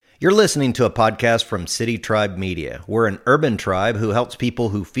You're listening to a podcast from City Tribe Media. We're an urban tribe who helps people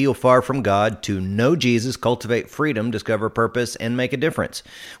who feel far from God to know Jesus, cultivate freedom, discover purpose, and make a difference.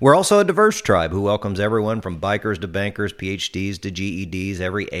 We're also a diverse tribe who welcomes everyone from bikers to bankers, PhDs to GEDs,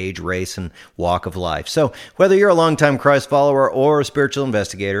 every age, race, and walk of life. So whether you're a longtime Christ follower or a spiritual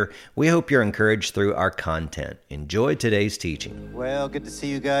investigator, we hope you're encouraged through our content. Enjoy today's teaching. Well, good to see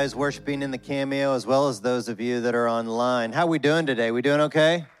you guys worshiping in the Cameo, as well as those of you that are online. How are we doing today? We doing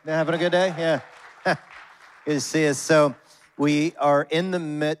okay? Having a good day? Yeah. Good to see us. So we are in the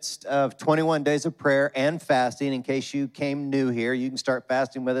midst of 21 days of prayer and fasting. In case you came new here, you can start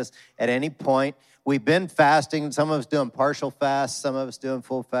fasting with us at any point. We've been fasting. Some of us doing partial fast, some of us doing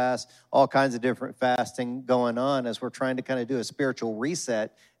full fast, all kinds of different fasting going on as we're trying to kind of do a spiritual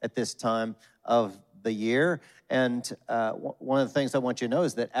reset at this time of the year. And one of the things I want you to know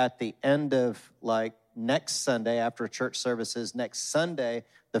is that at the end of next Sunday, after church services next Sunday,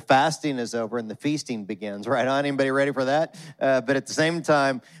 the fasting is over and the feasting begins, right on? Anybody ready for that? But at the same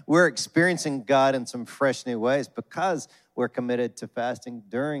time, we're experiencing God in some fresh new ways because we're committed to fasting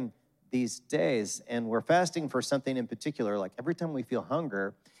during these days. And we're fasting for something in particular. Like every time we feel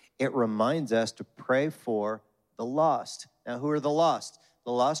hunger, it reminds us to pray for the lost. Now, who are the lost?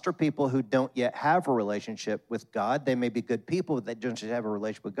 The lost are people who don't yet have a relationship with God. They may be good people, but they don't just have a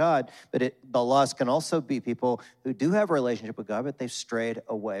relationship with God. But the lost can also be people who do have a relationship with God, but they've strayed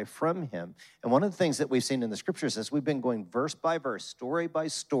away from Him. And one of the things that we've seen in the scriptures is we've been going verse by verse, story by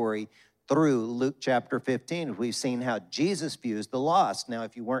story, through Luke chapter 15. We've seen how Jesus views the lost. Now,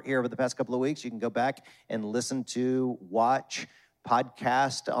 if you weren't here over the past couple of weeks, you can go back and listen to, watch,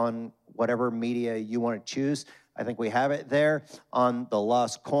 podcast on whatever media you want to choose. I think we have it there on the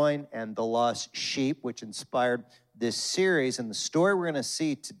lost coin and the lost sheep, which inspired this series. And the story we're going to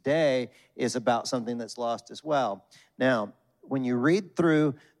see today is about something that's lost as well. Now, when you read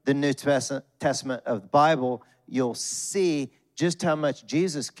through the New Testament of the Bible, you'll see just how much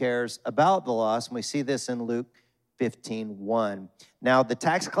Jesus cares about the lost. And we see this in Luke 15:1. Now, the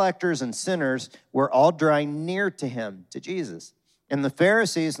tax collectors and sinners were all drawing near to him, to Jesus. And the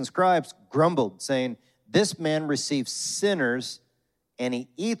Pharisees and scribes grumbled, saying, "This man receives sinners and he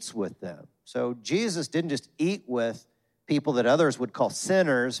eats with them." So Jesus didn't just eat with people that others would call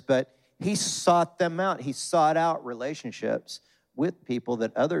sinners, but he sought them out. He sought out relationships with people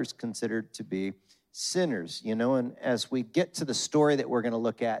that others considered to be sinners. And as we get to the story that we're going to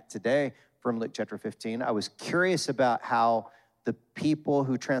look at today from Luke chapter 15, I was curious about how the people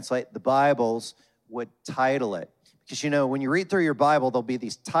who translate the Bibles would title it. Because, when you read through your Bible, there'll be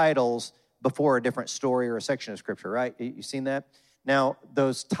these titles before a different story or a section of scripture, right? You seen that? Now,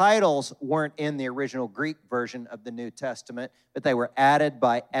 those titles weren't in the original Greek version of the New Testament, but they were added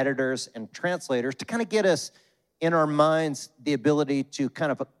by editors and translators to kind of get us in our minds the ability to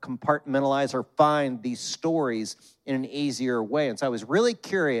kind of compartmentalize or find these stories in an easier way. And so I was really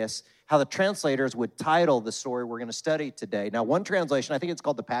curious how the translators would title the story we're going to study today. Now, one translation, I think it's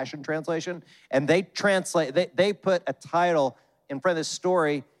called the Passion Translation, and they put a title in front of this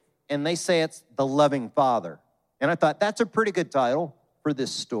story, and they say it's The Loving Father. And I thought, that's a pretty good title for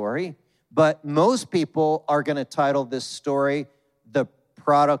this story. But most people are going to title this story The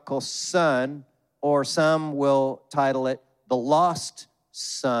Prodigal Son, or some will title it The Lost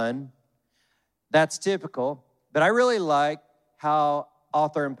Son. That's typical. But I really like how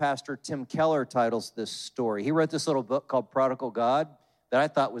author and pastor Tim Keller titles this story. He wrote this little book called Prodigal God that I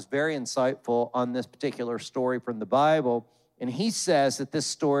thought was very insightful on this particular story from the Bible. And he says that this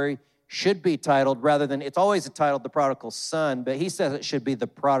story should be titled, rather than, it's always titled The Prodigal Son, but he says it should be The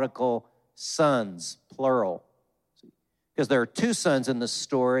Prodigal Sons, plural. Because there are two sons in this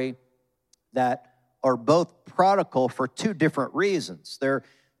story that are both prodigal for two different reasons. There are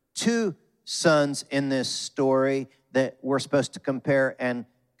two sons in this story that we're supposed to compare and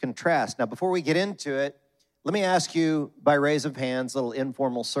contrast. Now, before we get into it, let me ask you by raise of hands, a little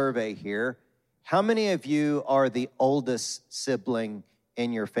informal survey here. How many of you are the oldest sibling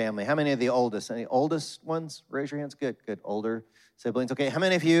in your family? How many of the oldest? Any oldest ones? Raise your hands. Good. Older siblings. Okay. How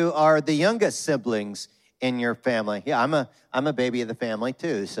many of you are the youngest siblings in your family? Yeah, I'm a baby of the family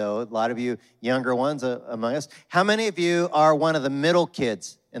too. So a lot of you younger ones among us. How many of you are one of the middle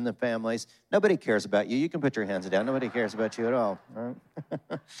kids in the families? Nobody cares about you. You can put your hands down. Nobody cares about you at all. All right?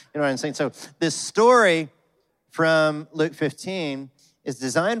 You know what I'm saying? So this story from Luke 15 is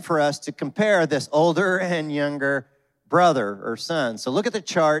designed for us to compare this older and younger brother or son. So look at the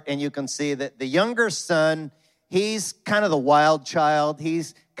chart and you can see that the younger son, he's kind of the wild child.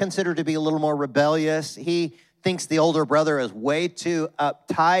 He's considered to be a little more rebellious. He thinks the older brother is way too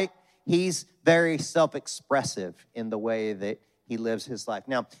uptight. He's very self-expressive in the way that he lives his life.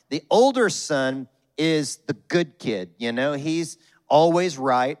 Now, the older son is the good kid. He's always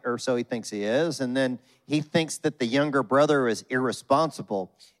right, or so he thinks he is. And then he thinks that the younger brother is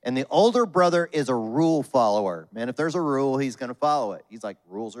irresponsible. And the older brother is a rule follower. Man, if there's a rule, he's going to follow it. He's like,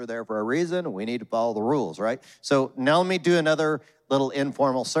 rules are there for a reason, and we need to follow the rules, right? So now let me do another little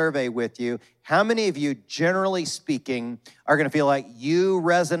informal survey with you. How many of you, generally speaking, are going to feel like you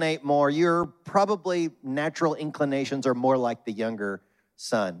resonate more? Your probably natural inclinations are more like the younger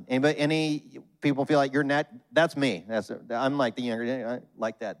son. Any people feel like that's me. I'm like the younger, I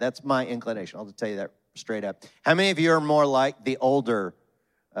like that. That's my inclination. I'll just tell you that straight up. How many of you are more like the older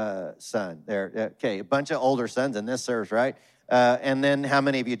son? There, okay, a bunch of older sons in this service, right? And then how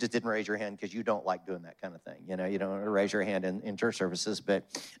many of you just didn't raise your hand because you don't like doing that kind of thing? You don't raise your hand in church services. But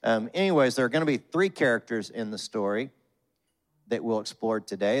anyways, there are going to be three characters in the story that we'll explore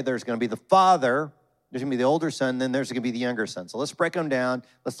today. There's going to be the father, there's going to be the older son, then there's going to be the younger son. So let's break them down.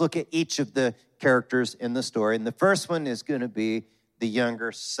 Let's look at each of the characters in the story. And the first one is going to be the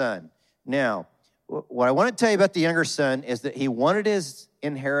younger son. Now, what I want to tell you about the younger son is that he wanted his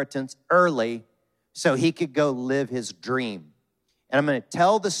inheritance early so he could go live his dream. And I'm going to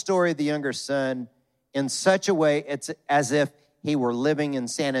tell the story of the younger son in such a way it's as if he were living in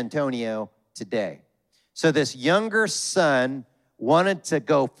San Antonio today. So this younger son wanted to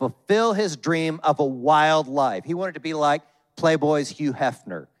go fulfill his dream of a wild life. He wanted to be like Playboy's Hugh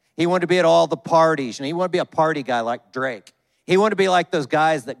Hefner. He wanted to be at all the parties. He wanted to be a party guy like Drake. He wanted to be like those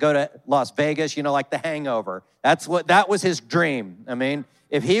guys that go to Las Vegas, like The Hangover. That was his dream. I mean,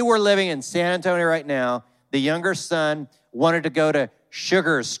 if he were living in San Antonio right now, the younger son wanted to go to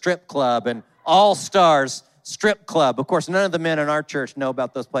Sugar's Strip Club and All Stars Strip Club. Of course, none of the men in our church know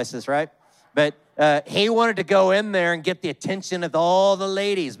about those places, right? But he wanted to go in there and get the attention of all the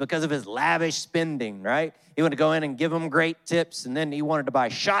ladies because of his lavish spending, right? He wanted to go in and give them great tips, and then he wanted to buy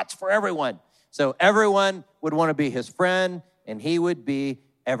shots for everyone. So everyone would want to be his friend, and he would be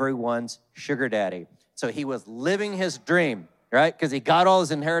everyone's sugar daddy. So he was living his dream, right? Because he got all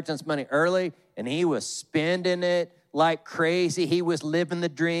his inheritance money early, and he was spending it like crazy. He was living the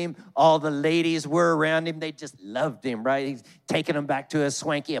dream. All the ladies were around him. They just loved him, right? He's taking them back to his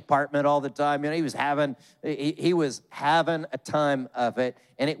swanky apartment all the time. He was having a time of it,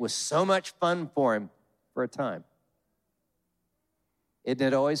 and it was so much fun for him for a time. Isn't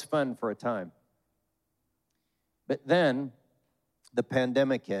it always fun for a time? But then the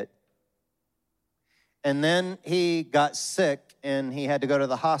pandemic hit, and then he got sick, and he had to go to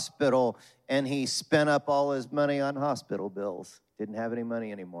the hospital, and he spent up all his money on hospital bills. Didn't have any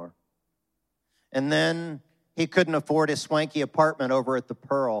money anymore. And then he couldn't afford his swanky apartment over at the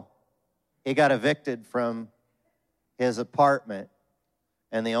Pearl. He got evicted from his apartment,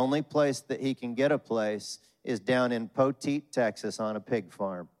 and the only place that he can get a place is down in Poteet, Texas, on a pig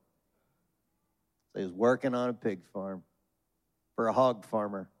farm. So he's working on a pig farm for a hog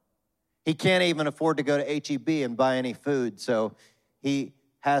farmer. He can't even afford to go to H-E-B and buy any food, so he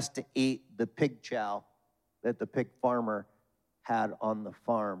has to eat the pig chow that the pig farmer had on the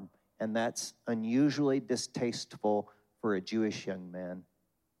farm, and that's unusually distasteful for a Jewish young man,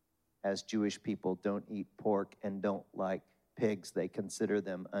 as Jewish people don't eat pork and don't like pigs. They consider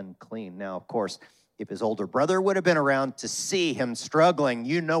them unclean. Now, of course, if his older brother would have been around to see him struggling,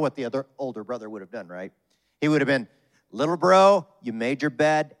 you know what the other older brother would have done, right? He would have been, little bro, you made your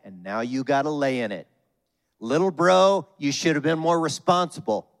bed, and now you got to lay in it. Little bro, you should have been more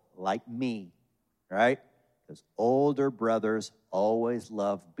responsible, like me, right? Because older brothers always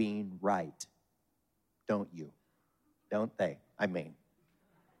love being right. Don't you? Don't they? I mean.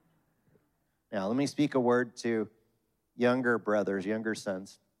 Now, let me speak a word to younger brothers, younger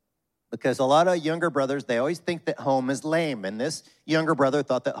sons. Because a lot of younger brothers, they always think that home is lame. And this younger brother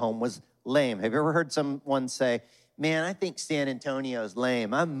thought that home was lame. Have you ever heard someone say, man, I think San Antonio's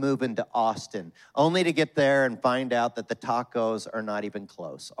lame. I'm moving to Austin, only to get there and find out that the tacos are not even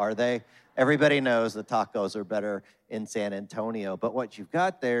close, are they? Everybody knows the tacos are better in San Antonio. But what you've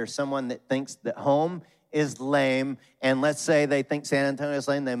got there is someone that thinks that home is lame, and let's say they think San Antonio's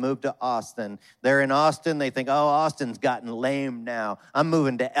lame, they move to Austin. They're in Austin, they think, oh, Austin's gotten lame now. I'm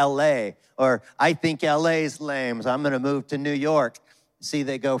moving to L.A., or I think L.A.'s lame, so I'm going to move to New York. See,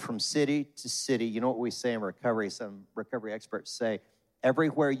 they go from city to city. You know what we say in recovery? Some recovery experts say,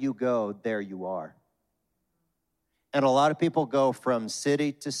 everywhere you go, there you are. And a lot of people go from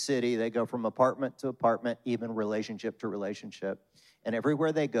city to city. They go from apartment to apartment, even relationship to relationship. And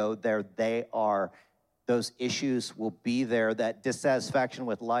everywhere they go, there they are. Those issues will be there. That dissatisfaction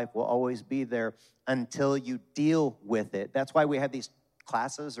with life will always be there until you deal with it. That's why we have these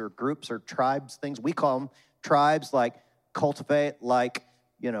classes or groups or tribes, things. We call them tribes, like cultivate like,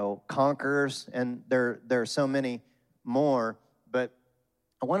 conquerors, and there are so many more. But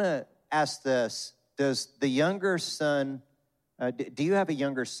I want to ask this. Does the younger son, do you have a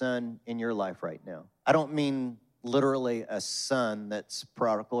younger son in your life right now? I don't mean literally a son that's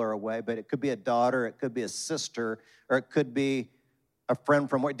prodigal or away, but it could be a daughter, it could be a sister, or it could be a friend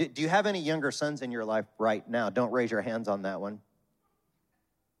from work. Do you have any younger sons in your life right now? Don't raise your hands on that one.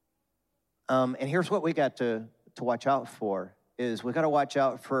 And here's what we got to watch out for, is we got to watch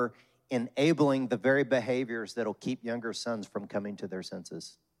out for enabling the very behaviors that'll keep younger sons from coming to their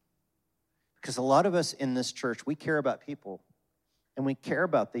senses. Because a lot of us in this church, we care about people, and we care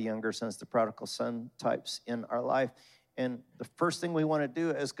about the younger sons, the prodigal son types in our life. And the first thing we want to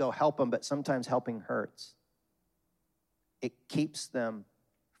do is go help them, but sometimes helping hurts. It keeps them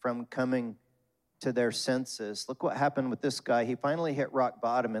from coming to their senses. Look what happened with this guy. He finally hit rock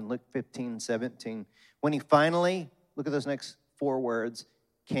bottom in Luke 15:17. When he finally, look at those next 4 words,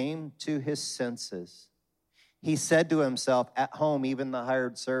 came to his senses, he said to himself, at home, even the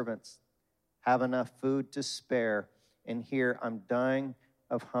hired servants have enough food to spare, and here I'm dying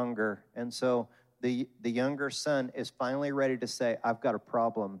of hunger. And so the younger son is finally ready to say, I've got a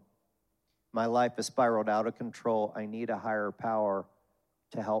problem. My life has spiraled out of control. I need a higher power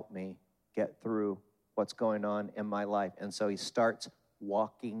to help me get through what's going on in my life. And so he starts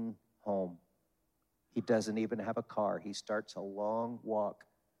walking home. He doesn't even have a car. He starts a long walk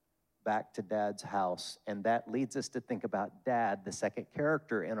back to Dad's house. And that leads us to think about Dad, the second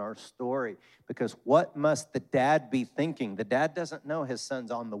character in our story. Because what must the dad be thinking? The dad doesn't know his son's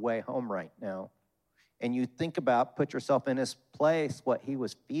on the way home right now. And you think about, put yourself in his place, what he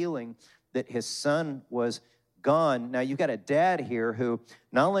was feeling, that his son was gone. Now, you got a dad here who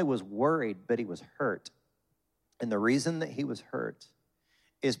not only was worried, but he was hurt. And the reason that he was hurt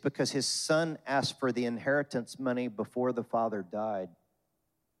is because his son asked for the inheritance money before the father died.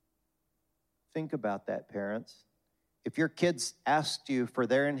 Think about that, parents. If your kids asked you for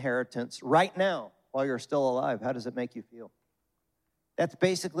their inheritance right now while you're still alive, how does it make you feel? That's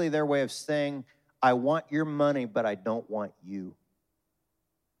basically their way of saying, I want your money, but I don't want you.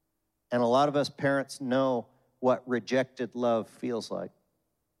 And a lot of us parents know what rejected love feels like,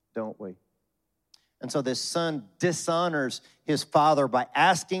 don't we? And so this son dishonors his father by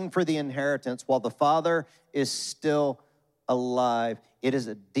asking for the inheritance while the father is still alive. It is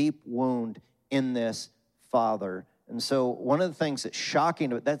a deep wound in this father. And so one of the things that's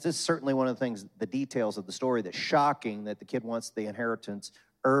shocking, that's certainly one of the things, the details of the story that's shocking, that the kid wants the inheritance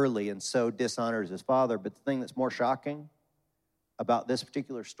early and so dishonors his father. But the thing that's more shocking about this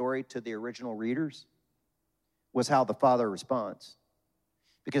particular story to the original readers was how the father responds.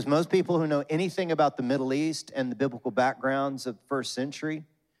 Because most people who know anything about the Middle East and the biblical backgrounds of the first century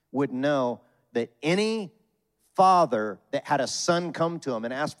would know that any father that had a son come to him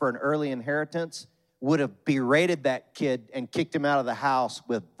and asked for an early inheritance would have berated that kid and kicked him out of the house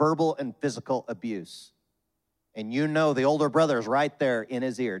with verbal and physical abuse. And you know the older brother is right there in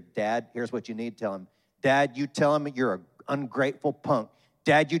his ear. Dad, here's what you need to tell him. Dad, you tell him you're an ungrateful punk.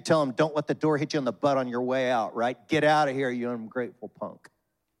 Dad, you tell him don't let the door hit you on the butt on your way out, right? Get out of here, you ungrateful punk.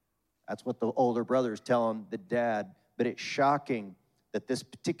 That's what the older brothers tell him, the dad. But it's shocking that this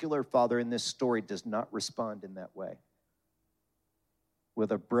particular father in this story does not respond in that way.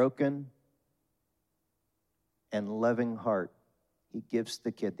 With a broken and loving heart, he gives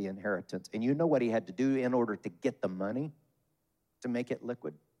the kid the inheritance. And you know what he had to do in order to get the money to make it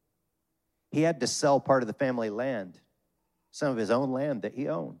liquid? He had to sell part of the family land, some of his own land that he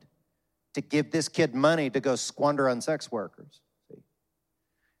owned, to give this kid money to go squander on sex workers.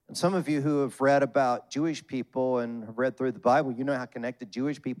 And some of you who have read about Jewish people and have read through the Bible, you know how connected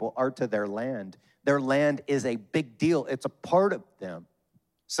Jewish people are to their land. Their land is a big deal. It's a part of them.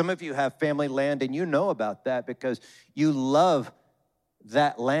 Some of you have family land, and you know about that because you love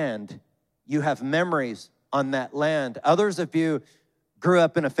that land. You have memories on that land. Others of you grew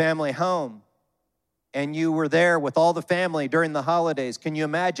up in a family home, and you were there with all the family during the holidays. Can you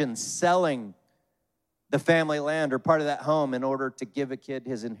imagine selling the family land or part of that home in order to give a kid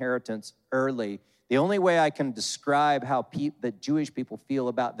his inheritance early? The only way I can describe how the Jewish people feel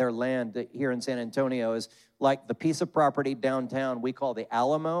about their land here in San Antonio is like the piece of property downtown we call the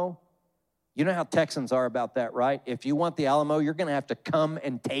Alamo. You know how Texans are about that, right? If you want the Alamo, you're going to have to come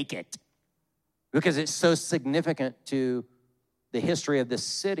and take it because it's so significant to the history of this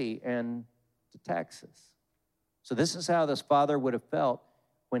city and to Texas. So this is how this father would have felt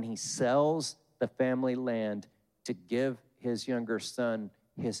when he sells the family land to give his younger son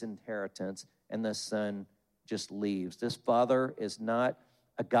his inheritance, and the son just leaves. This father is not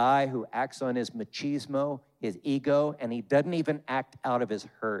A guy who acts on his machismo, his ego, and he doesn't even act out of his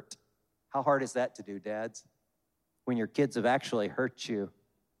hurt. How hard is that to do, dads? When your kids have actually hurt you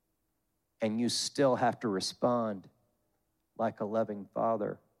and you still have to respond like a loving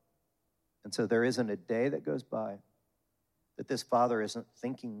father. And so there isn't a day that goes by that this father isn't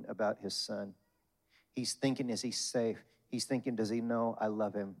thinking about his son. He's thinking, is he safe? He's thinking, does he know I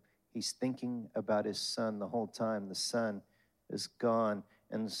love him? He's thinking about his son the whole time. The son is gone.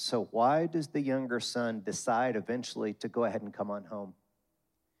 And so why does the younger son decide eventually to go ahead and come on home?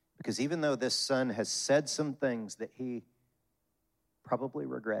 Because even though this son has said some things that he probably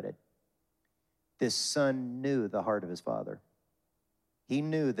regretted, this son knew the heart of his father. He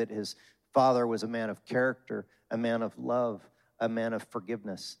knew that his father was a man of character, a man of love, a man of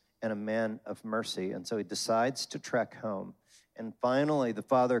forgiveness, and a man of mercy. And so he decides to trek home. And finally, the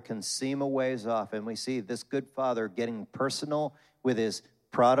father can see him a ways off, and we see this good father getting personal with his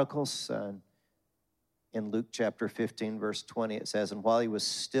prodigal son. In Luke chapter 15, verse 20, it says, and while he was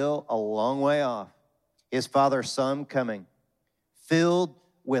still a long way off, his father saw him coming. Filled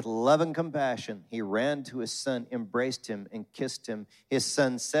with love and compassion, he ran to his son, embraced him, and kissed him. His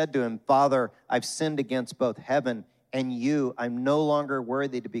son said to him, Father, I've sinned against both heaven and you. I'm no longer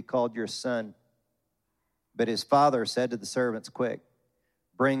worthy to be called your son. But his father said to the servants, quick,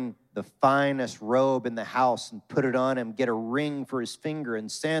 bring the finest robe in the house and put it on him. Get a ring for his finger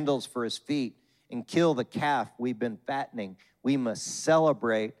and sandals for his feet, and kill the calf we've been fattening. We must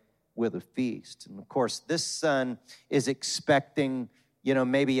celebrate with a feast. And of course, this son is expecting,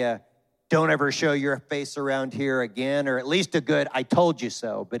 maybe a don't ever show your face around here again, or at least a good I told you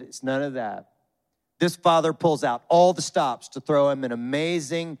so, but it's none of that. This father pulls out all the stops to throw him an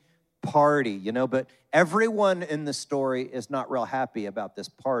amazing party, but everyone in the story is not real happy about this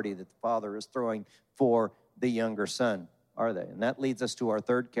party that the father is throwing for the younger son, are they? And that leads us to our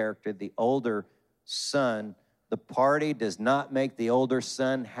third character, the older son. The party does not make the older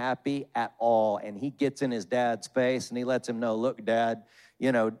son happy at all, and he gets in his dad's face and he lets him know, look, Dad,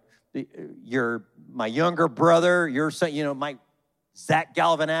 you're my younger brother, your son, my Zach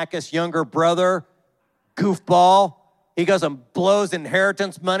Galifianakis younger brother, goofball. He goes and blows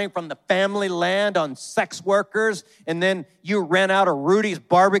inheritance money from the family land on sex workers, and then you rent out a Rudy's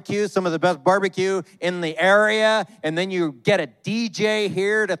Barbecue, some of the best barbecue in the area, and then you get a DJ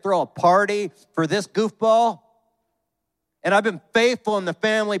here to throw a party for this goofball. And I've been faithful in the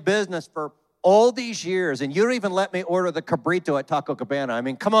family business for all these years, and you don't even let me order the cabrito at Taco Cabana. I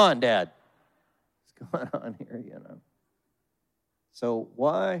mean, come on, Dad. What's going on here, So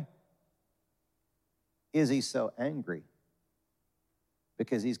why is he so angry?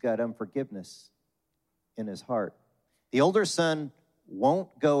 Because he's got unforgiveness in his heart. The older son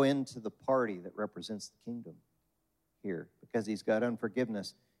won't go into the party that represents the kingdom here because he's got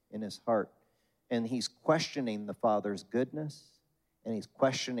unforgiveness in his heart. And he's questioning the father's goodness, and he's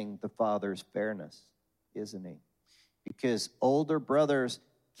questioning the father's fairness, isn't he? Because older brothers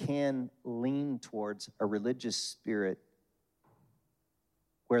can lean towards a religious spirit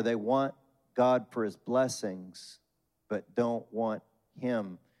where they want God for his blessings, but don't want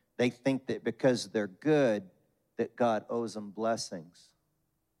him. They think that because they're good, that God owes them blessings.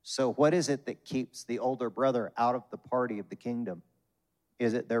 So what is it that keeps the older brother out of the party of the kingdom?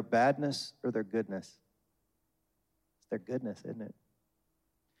 Is it their badness or their goodness? It's their goodness, isn't it?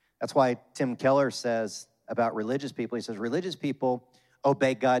 That's why Tim Keller says about religious people, he says, religious people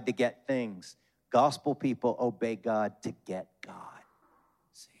obey God to get things. Gospel people obey God to get God.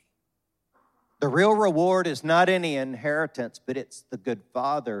 The real reward is not any inheritance, but it's the good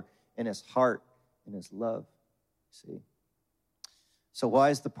father in his heart and his love. See? So why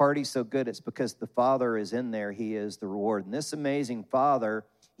is the party so good? It's because the father is in there. He is the reward. And this amazing father,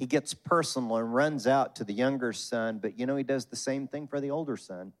 he gets personal and runs out to the younger son. But he does the same thing for the older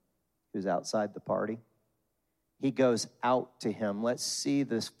son who's outside the party. He goes out to him. Let's see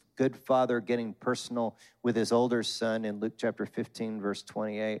this good father getting personal with his older son in Luke chapter 15, verse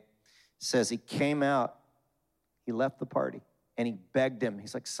 28. Says he came out, he left the party, and he begged him.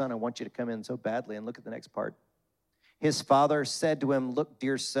 He's like, son, I want you to come in so badly. And look at the next part. His father said to him, look,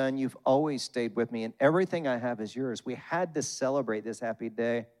 dear son, you've always stayed with me, and everything I have is yours. We had to celebrate this happy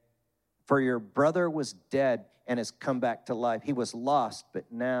day, for your brother was dead and has come back to life. He was lost, but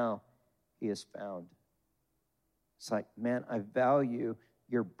now he is found. It's like, man, I value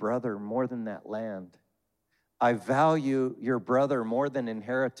your brother more than that land. I value your brother more than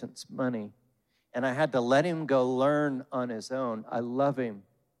inheritance money. And I had to let him go learn on his own. I love him.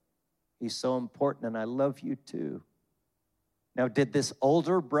 He's so important, and I love you too. Now, did this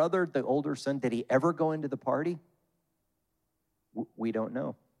older brother, the older son, did he ever go into the party? We don't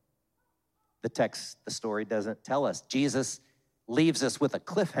know. The story doesn't tell us. Jesus leaves us with a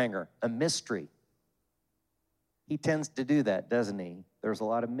cliffhanger, a mystery. He tends to do that, doesn't he? There's a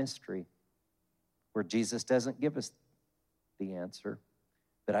lot of mystery where Jesus doesn't give us the answer.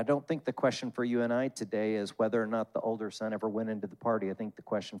 But I don't think the question for you and I today is whether or not the older son ever went into the party. I think the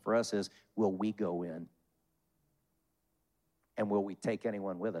question for us is, will we go in? And will we take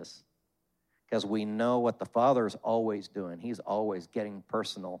anyone with us? Because we know what the Father's always doing. He's always getting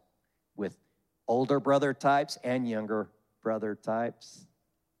personal with older brother types and younger brother types.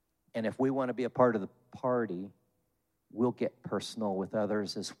 And if we want to be a part of the party, we'll get personal with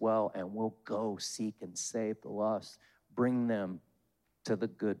others as well, and we'll go seek and save the lost, bring them to the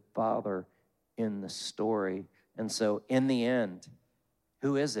good Father in the story. And so in the end,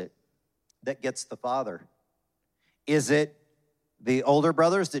 who is it that gets the Father? Is it the older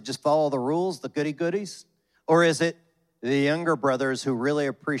brothers that just follow the rules, the goody-goodies? Or is it the younger brothers who really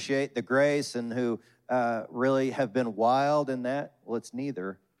appreciate the grace and who really have been wild in that? Well, it's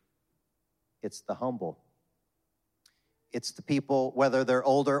neither. It's the humble. It's the people, whether they're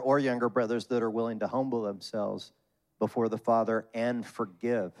older or younger brothers, that are willing to humble themselves before the Father and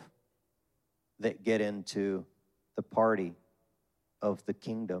forgive, that get into the party of the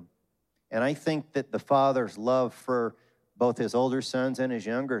kingdom. And I think that the Father's love for both his older sons and his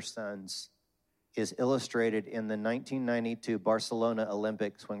younger sons is illustrated in the 1992 Barcelona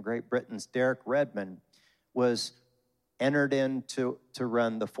Olympics, when Great Britain's Derek Redmond was entered in to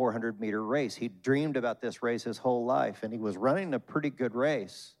run the 400-meter race. He dreamed about this race his whole life, and he was running a pretty good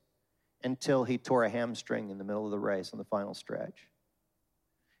race until he tore a hamstring in the middle of the race on the final stretch.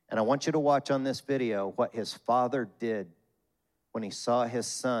 And I want you to watch on this video what his father did when he saw his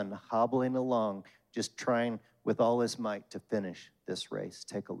son hobbling along, just trying with all his might to finish this race.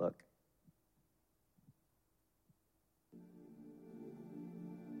 Take a look.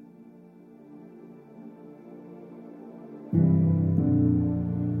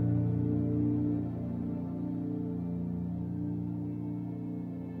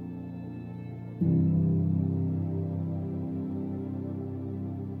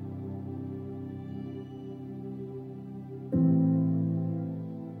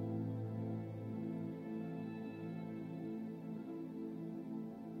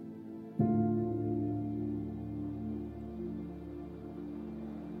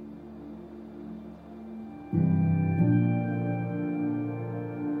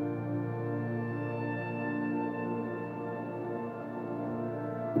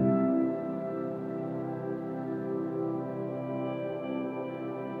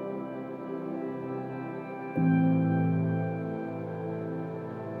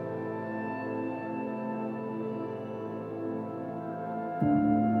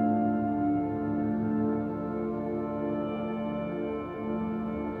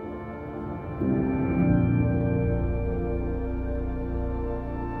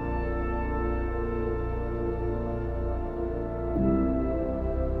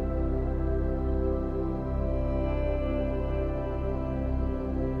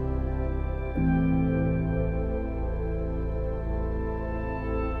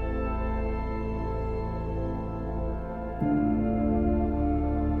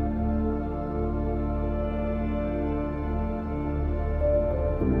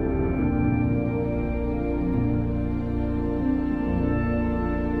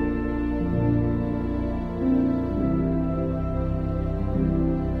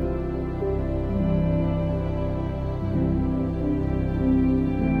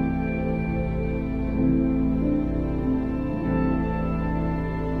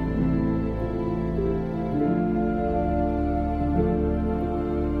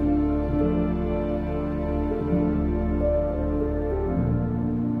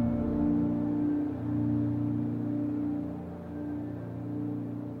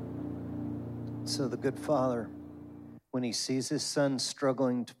 So the good Father, when he sees his son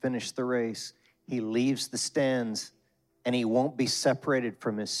struggling to finish the race, he leaves the stands and he won't be separated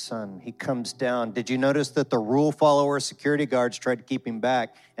from his son. He comes down. Did you notice that the rule follower security guards tried to keep him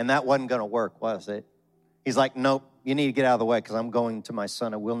back, and that wasn't going to work, was it? He's like, nope, you need to get out of the way because I'm going to my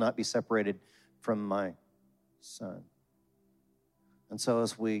son. I will not be separated from my son. And so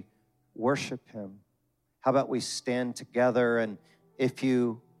as we worship him, how about we stand together? And if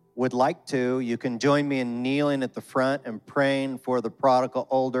you would like to, you can join me in kneeling at the front and praying for the prodigal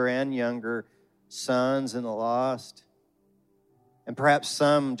older and younger sons and the lost. And perhaps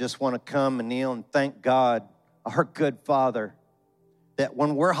some just want to come and kneel and thank God, our good Father, that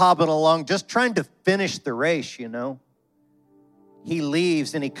when we're hobbling along, just trying to finish the race, you know, he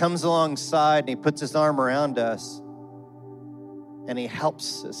leaves and he comes alongside and he puts his arm around us and he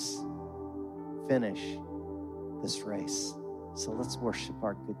helps us finish this race. So let's worship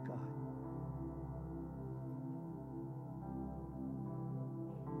our good God.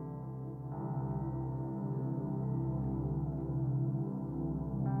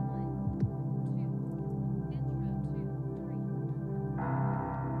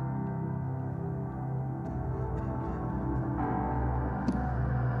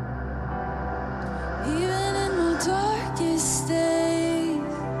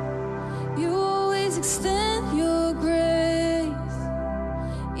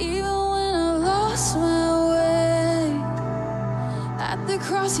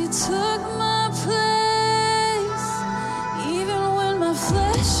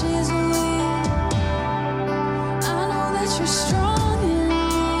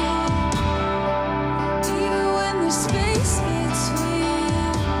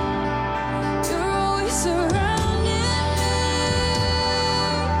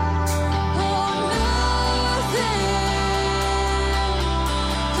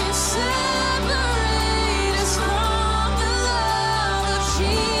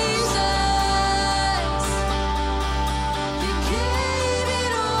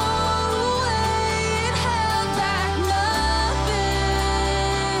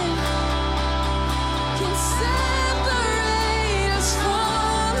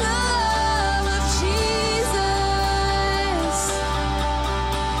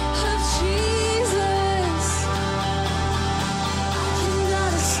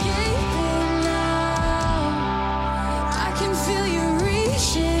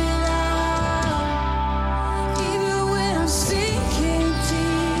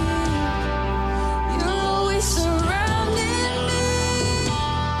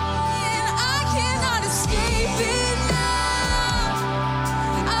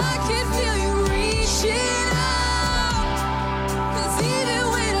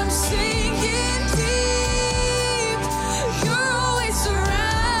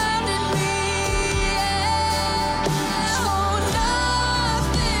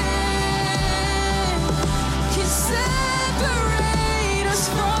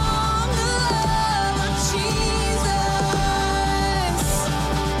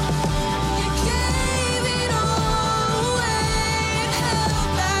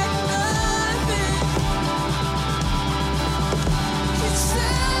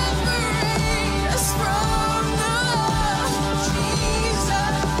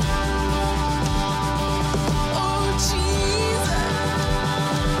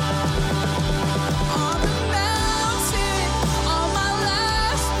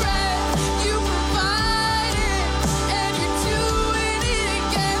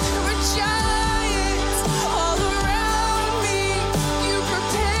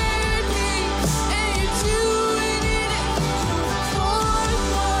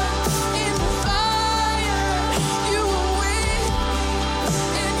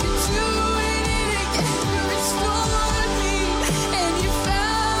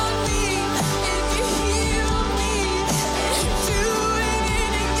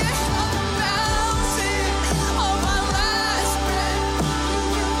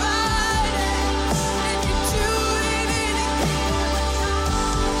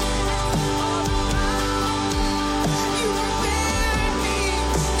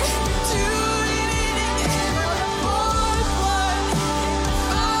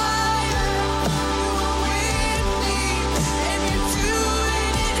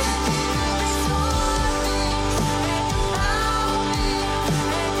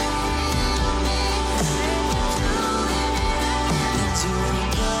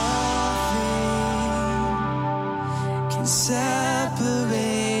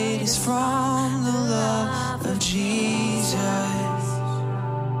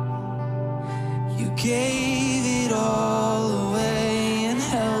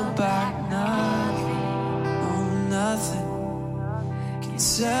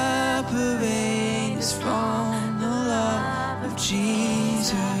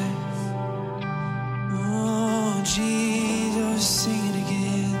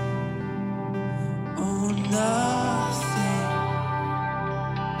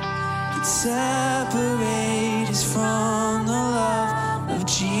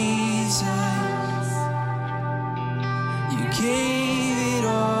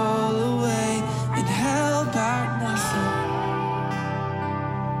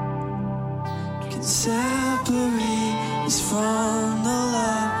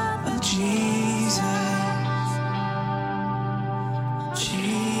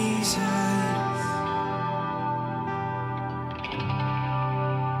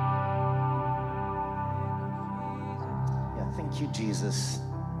 Jesus,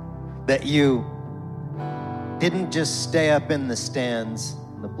 that you didn't just stay up in the stands,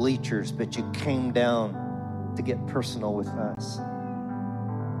 the bleachers, but you came down to get personal with us.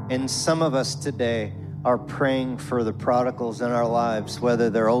 And some of us today are praying for the prodigals in our lives, whether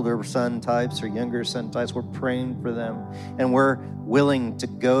they're older son types or younger son types. We're praying for them, and we're willing to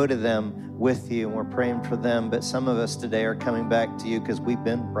go to them with you, and we're praying for them. But some of us today are coming back to you because we've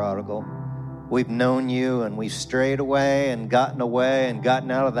been prodigal. We've known you, and we've strayed away and gotten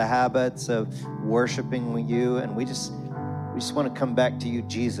out of the habits of worshiping you, and we just want to come back to you,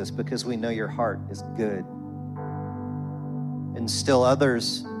 Jesus, because we know your heart is good. And still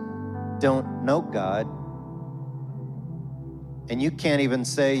others don't know God, and you can't even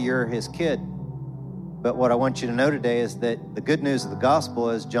say you're his kid. But what I want you to know today is that the good news of the gospel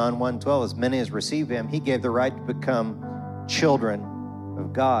is John 1:12, as many as receive him, he gave the right to become children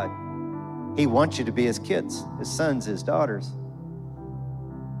of God. He wants you to be his kids, his sons, his daughters.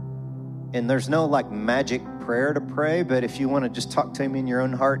 And there's no magic prayer to pray, but if you want to just talk to him in your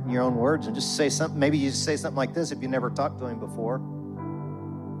own heart and your own words and just say something, maybe you just say something like this if you never talked to him before.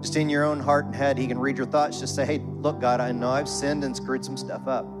 Just in your own heart and head, he can read your thoughts. Just say, hey, look, God, I know I've sinned and screwed some stuff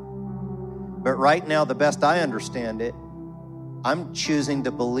up. But right now, the best I understand it, I'm choosing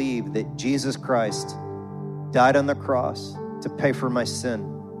to believe that Jesus Christ died on the cross to pay for my sin.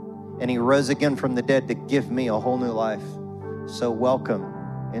 And he rose again from the dead to give me a whole new life. So welcome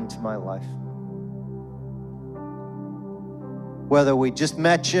into my life. Whether we just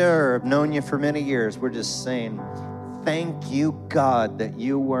met you or have known you for many years, we're just saying, thank you, God, that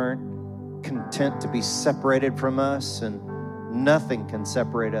you weren't content to be separated from us, and nothing can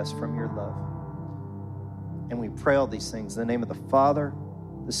separate us from your love. And we pray all these things in the name of the Father,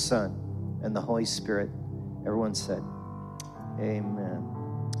 the Son, and the Holy Spirit. Everyone said, amen.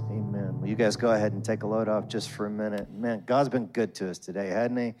 Amen. Well, you guys go ahead and take a load off just for a minute. Man, God's been good to us today,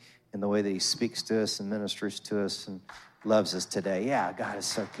 hasn't he? In the way that he speaks to us and ministers to us and loves us today. Yeah, God is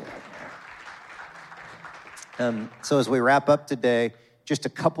so good. So as we wrap up today, just a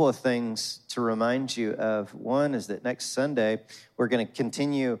couple of things to remind you of. One is that next Sunday, we're going to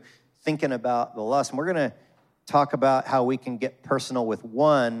continue thinking about the lust. And we're going to talk about how we can get personal with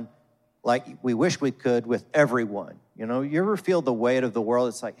one like we wish we could with everyone. You know, you ever feel the weight of the world?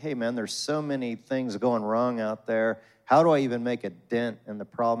 It's like, hey, man, there's so many things going wrong out there. How do I even make a dent in the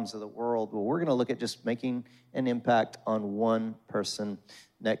problems of the world? Well, we're going to look at just making an impact on one person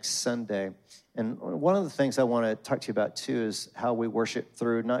next Sunday. And one of the things I want to talk to you about, too, is how we worship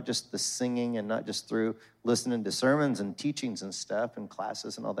through not just the singing and not just through listening to sermons and teachings and stuff and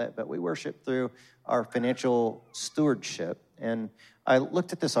classes and all that, but we worship through our financial stewardship. And I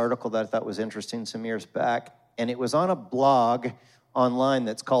looked at this article that I thought was interesting some years back, and it was on a blog online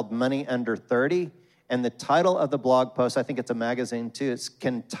that's called Money Under 30. And the title of the blog post, I think it's a magazine too, it's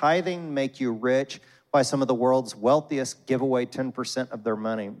Can Tithing Make You Rich? Why some of the world's wealthiest give away 10% of their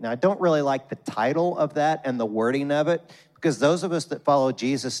money. Now, I don't really like the title of that and the wording of it, because those of us that follow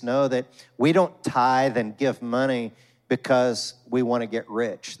Jesus know that we don't tithe and give money because we want to get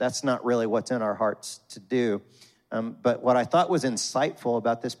rich. That's not really what's in our hearts to do. But what I thought was insightful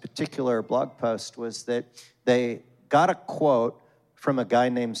about this particular blog post was that they got a quote from a guy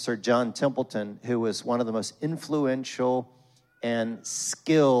named Sir John Templeton, who was one of the most influential and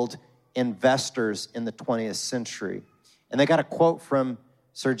skilled investors in the 20th century. And they got a quote from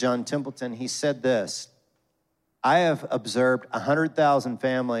Sir John Templeton. He said this: I have observed 100,000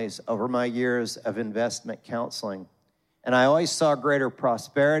 families over my years of investment counseling, and I always saw greater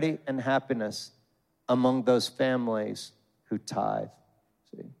prosperity and happiness among those families who tithe.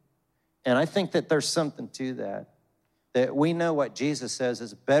 See? And I think that there's something to that we know what Jesus says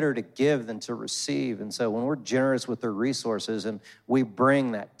is better to give than to receive. And so when we're generous with our resources and we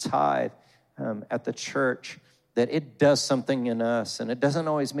bring that tithe at the church, that it does something in us. And it doesn't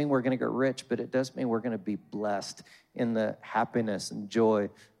always mean we're going to get rich, but it does mean we're going to be blessed in the happiness and joy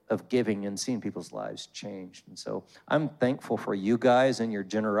of giving and seeing people's lives changed. And so I'm thankful for you guys and your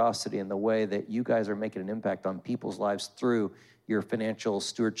generosity and the way that you guys are making an impact on people's lives through your financial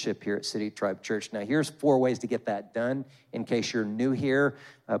stewardship here at City Tribe Church. Now, here's 4 ways to get that done in case you're new here.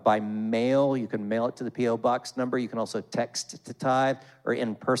 By mail, you can mail it to the P.O. Box number. You can also text to tithe, or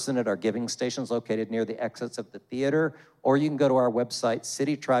in person at our giving stations located near the exits of the theater, or you can go to our website,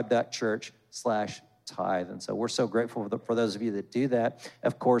 citytribe.church/tithe. And so we're so grateful for those of you that do that.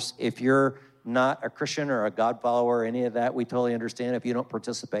 Of course, if you're not a Christian or a God follower or any of that, we totally understand if you don't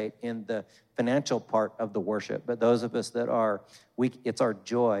participate in the financial part of the worship. But those of us that are, it's our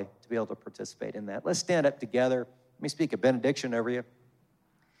joy to be able to participate in that. Let's stand up together. Let me speak a benediction over you.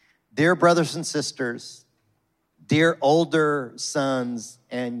 Dear brothers and sisters, Dear older sons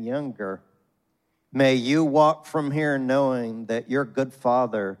and younger, may you walk from here knowing that your good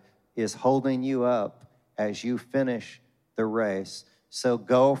Father is holding you up as you finish the race. So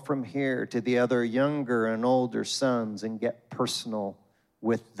go from here to the other younger and older sons and get personal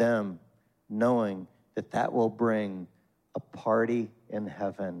with them, knowing that that will bring a party in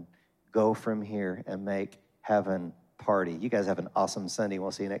heaven. Go from here and make heaven party. You guys have an awesome Sunday.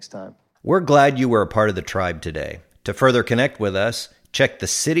 We'll see you next time. We're glad you were a part of the tribe today. To further connect with us, check the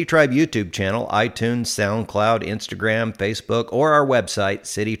City Tribe YouTube channel, iTunes, SoundCloud, Instagram, Facebook, or our website,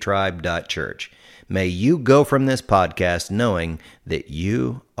 citytribe.church. May you go from this podcast knowing that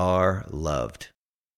you are loved.